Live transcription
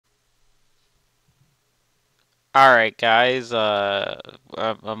Alright, guys,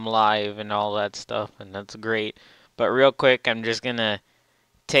 I'm live and all that stuff, and that's great. But real quick, I'm just gonna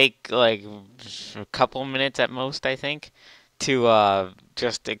take like a couple minutes at most, I think, to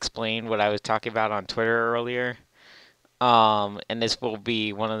just explain what I was talking about on Twitter earlier. And this will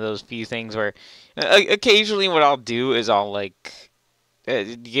be one of those few things where occasionally what I'll do is I'll like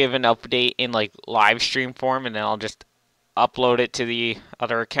give an update in like live stream form, and then I'll just upload it to the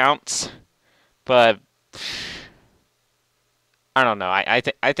other accounts. But I don't know. I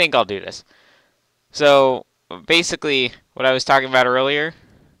think I'll do this. So basically, what I was talking about earlier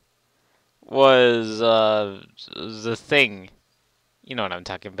was the thing. You know what I'm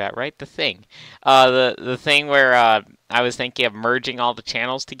talking about, right? The thing. The thing where I was thinking of merging all the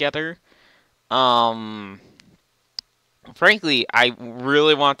channels together. Um, Frankly, I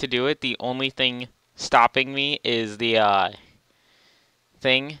really want to do it. The only thing stopping me is the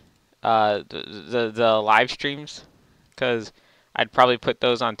thing, the live streams, because I'd probably put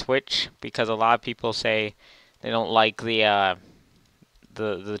those on Twitch because a lot of people say they don't like the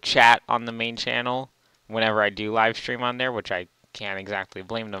chat on the main channel whenever I do live stream on there, which I can't exactly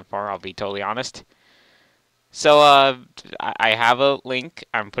blame them for. I'll be totally honest. So I have a link.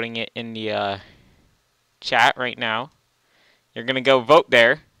 I'm putting it in the chat right now. You're gonna go vote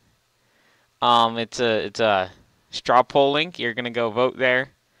there. It's a straw poll link. You're gonna go vote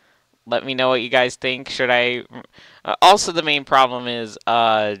there. Let me know what you guys think. Should I? Also, the main problem is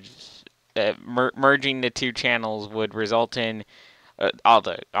merging the two channels would result in all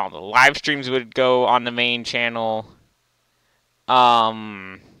the live streams would go on the main channel.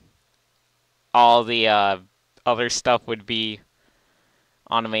 Um, all the other stuff would be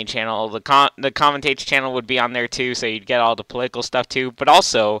on the main channel. The commentator channel would be on there too, so you'd get all the political stuff too. But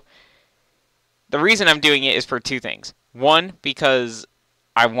also, the reason I'm doing it is for two things. One, because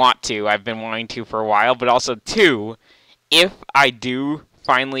I want to. I've been wanting to for a while. But also, two, if I do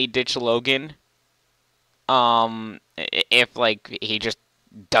finally ditch Logan, if like he just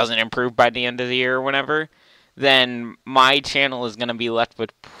doesn't improve by the end of the year or whatever, then my channel is gonna be left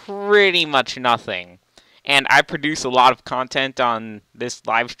with pretty much nothing. And I produce a lot of content on this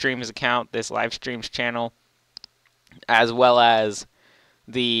live streams account, this live streams channel, as well as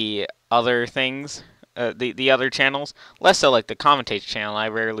the other things, the other channels. Less so like the commentator channel. I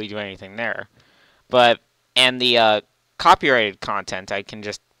rarely do anything there. But and the copyrighted content I can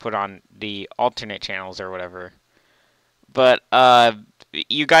just put on the alternate channels or whatever. But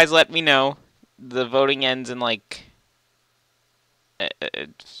you guys let me know. The voting ends in like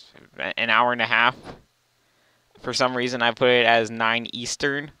an hour and a half. For some reason, I put it as 9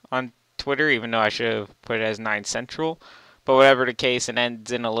 Eastern on Twitter, even though I should have put it as 9 Central. But whatever the case, it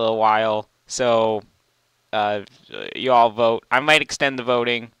ends in a little while. So uh, you all vote. I might extend the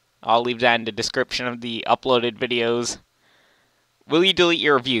voting. I'll leave that in the description of the uploaded videos. Will you delete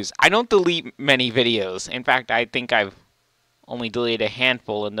your reviews? I don't delete many videos. In fact, I think I've only deleted a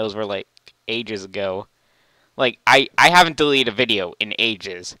handful, and those were like ages ago. Like, I haven't deleted a video in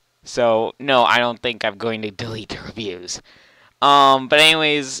ages. So, no, I don't think I'm going to delete the reviews. But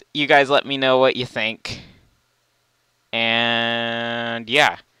anyways, you guys let me know what you think. And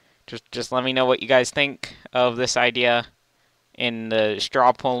yeah, just let me know what you guys think of this idea in the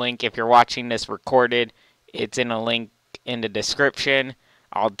straw poll link. If you're watching this recorded, it's in a link in the description.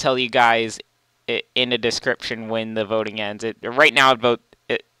 I'll tell you guys in the description when the voting ends. Right now, the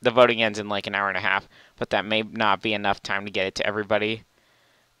voting ends in like an hour and a half, but that may not be enough time to get it to everybody.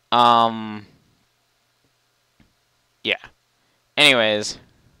 Um, yeah. Anyways,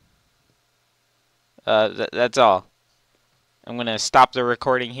 that's all. I'm gonna stop the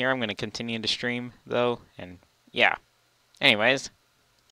recording here. I'm gonna continue to stream though, and yeah. Anyways.